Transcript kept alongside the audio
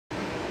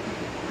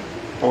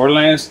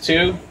Borderlands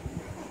 2,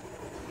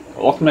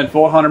 Ultimate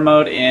 400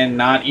 mode, and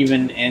not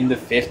even in the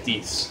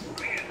 50s.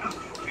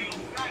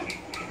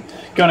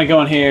 Gonna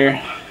go in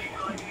here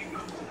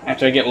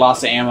after I get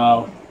lots of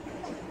ammo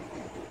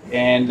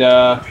and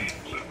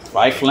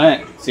buy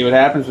Flynt. See what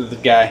happens with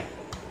this guy.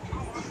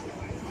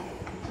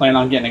 Plan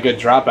on getting a good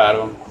drop out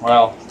of him.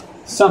 Well,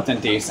 something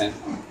decent.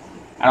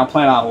 I don't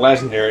plan on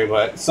legendary,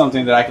 but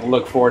something that I can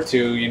look forward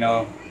to, you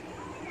know,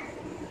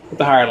 with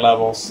the higher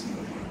levels.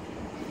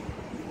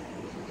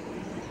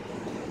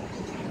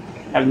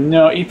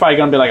 He's probably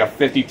going to be like a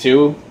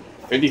 52,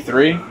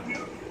 53.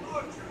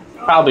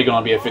 Probably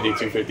going to be a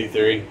 52,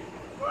 53.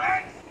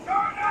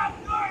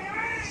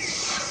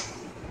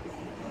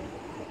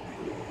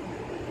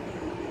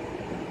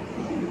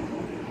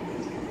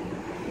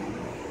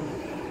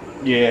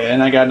 Yeah,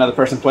 and I got another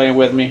person playing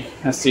with me.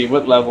 Let's see,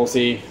 what level is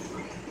he?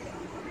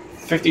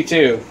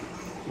 52.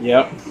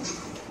 Yep.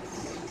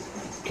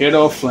 Good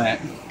old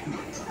Flynt.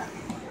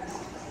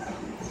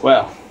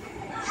 Well,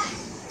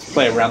 let's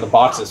play around the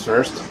boxes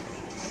first.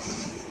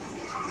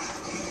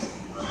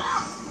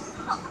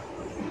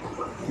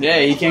 Yeah,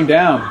 he came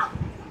down.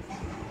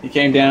 He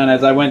came down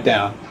as I went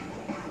down.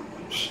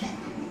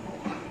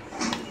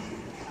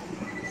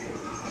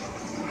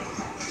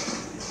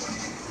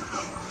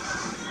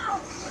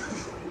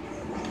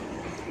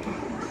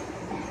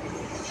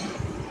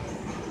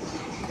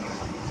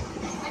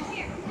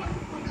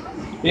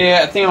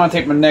 Yeah, I think I'm going to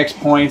take my next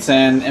points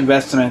and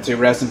invest them into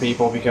resting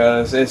people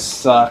because it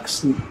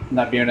sucks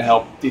not being able to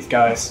help these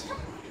guys.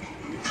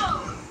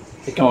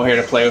 They come over here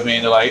to play with me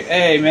and they're like,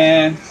 hey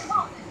man,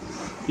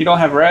 you don't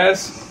have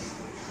res?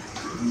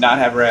 Not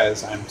have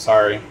res, I'm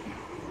sorry.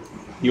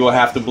 You will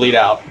have to bleed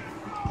out.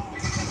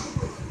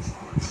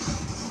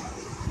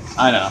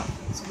 I know,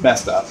 it's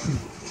messed up.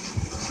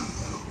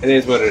 It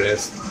is what it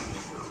is.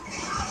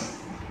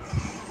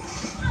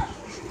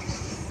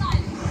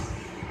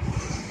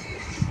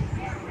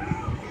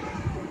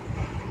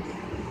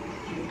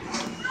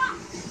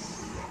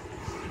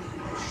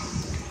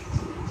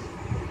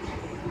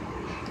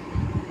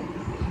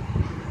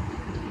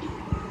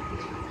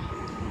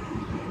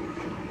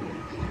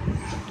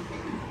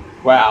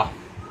 Wow.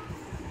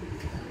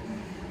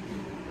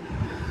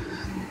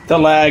 The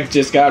lag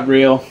just got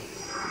real.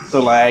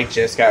 The lag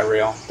just got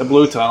real. The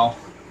blue tunnel.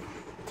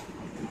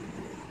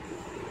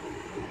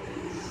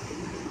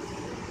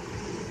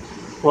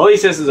 Well, at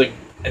least this is a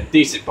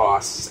decent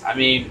boss. I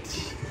mean,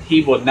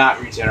 he will not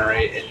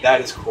regenerate, and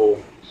that is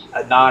cool.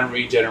 A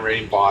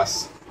non-regenerating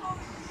boss.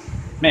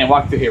 Man,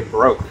 walk through here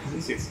broke.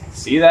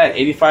 See that?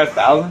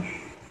 85,000?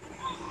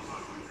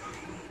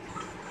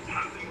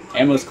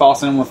 Ammo's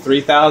costing him with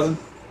 3,000.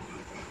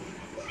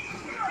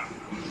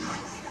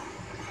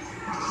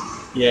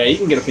 Yeah, you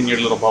can get up in your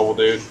little bubble,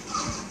 dude.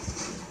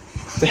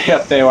 Stay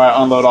up there while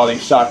I unload all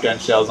these shotgun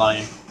shells on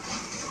you.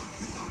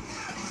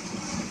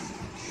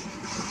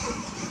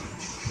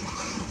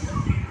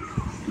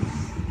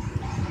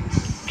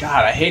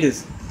 God, I hate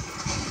his...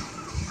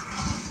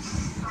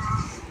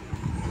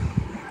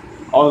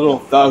 all the little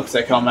thugs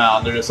that come out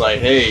and they're just like,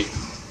 hey.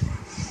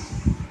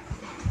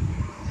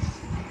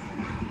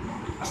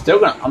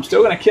 I'm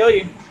still gonna kill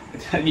you.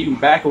 You can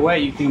back away,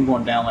 you think I'm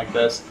going down like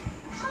this.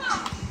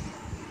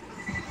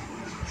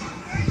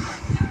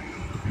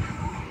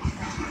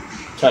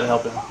 Try to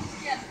help him.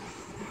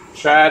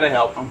 Try to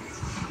help him.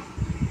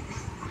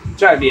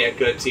 Try to be a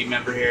good team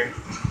member here.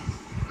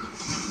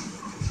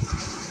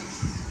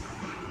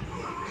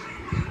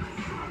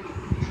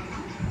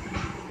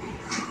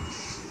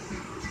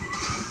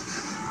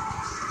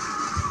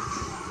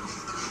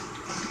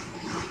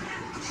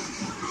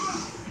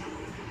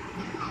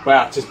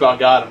 Wow, just about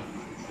got him.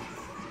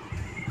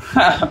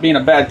 Being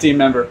a bad team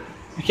member.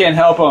 I can't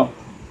help him.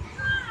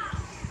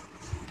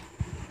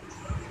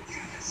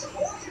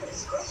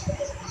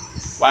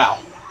 Wow.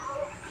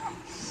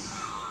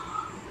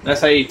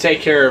 That's how you take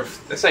care of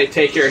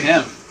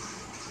him.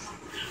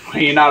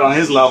 When you're not on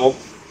his level.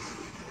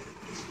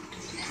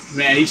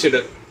 Man, he should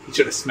have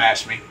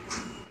smashed me.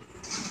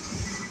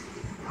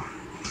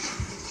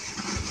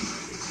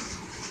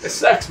 It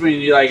sucks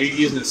when you're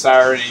using the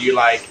siren and you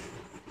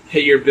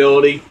hit your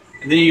ability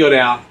and then you go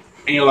down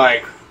and you're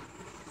like,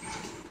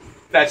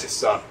 that just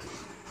sucked.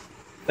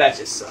 That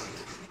just sucked.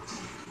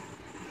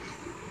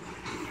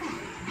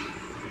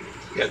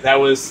 Yeah, that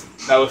was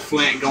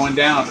Flynt going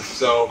down,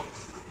 so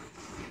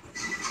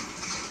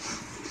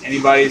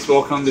anybody's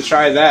welcome to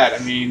try that.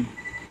 I mean,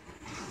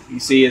 you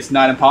see it's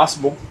not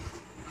impossible.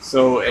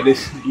 So it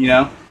is, you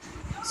know.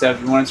 So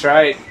if you want to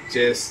try it,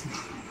 just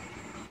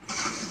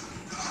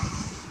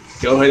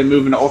go ahead and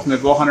move into Ultimate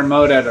 400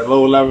 mode at a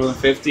lower level than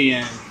 50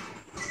 and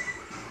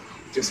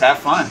just have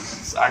fun.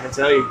 So I can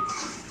tell you,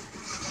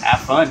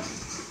 have fun.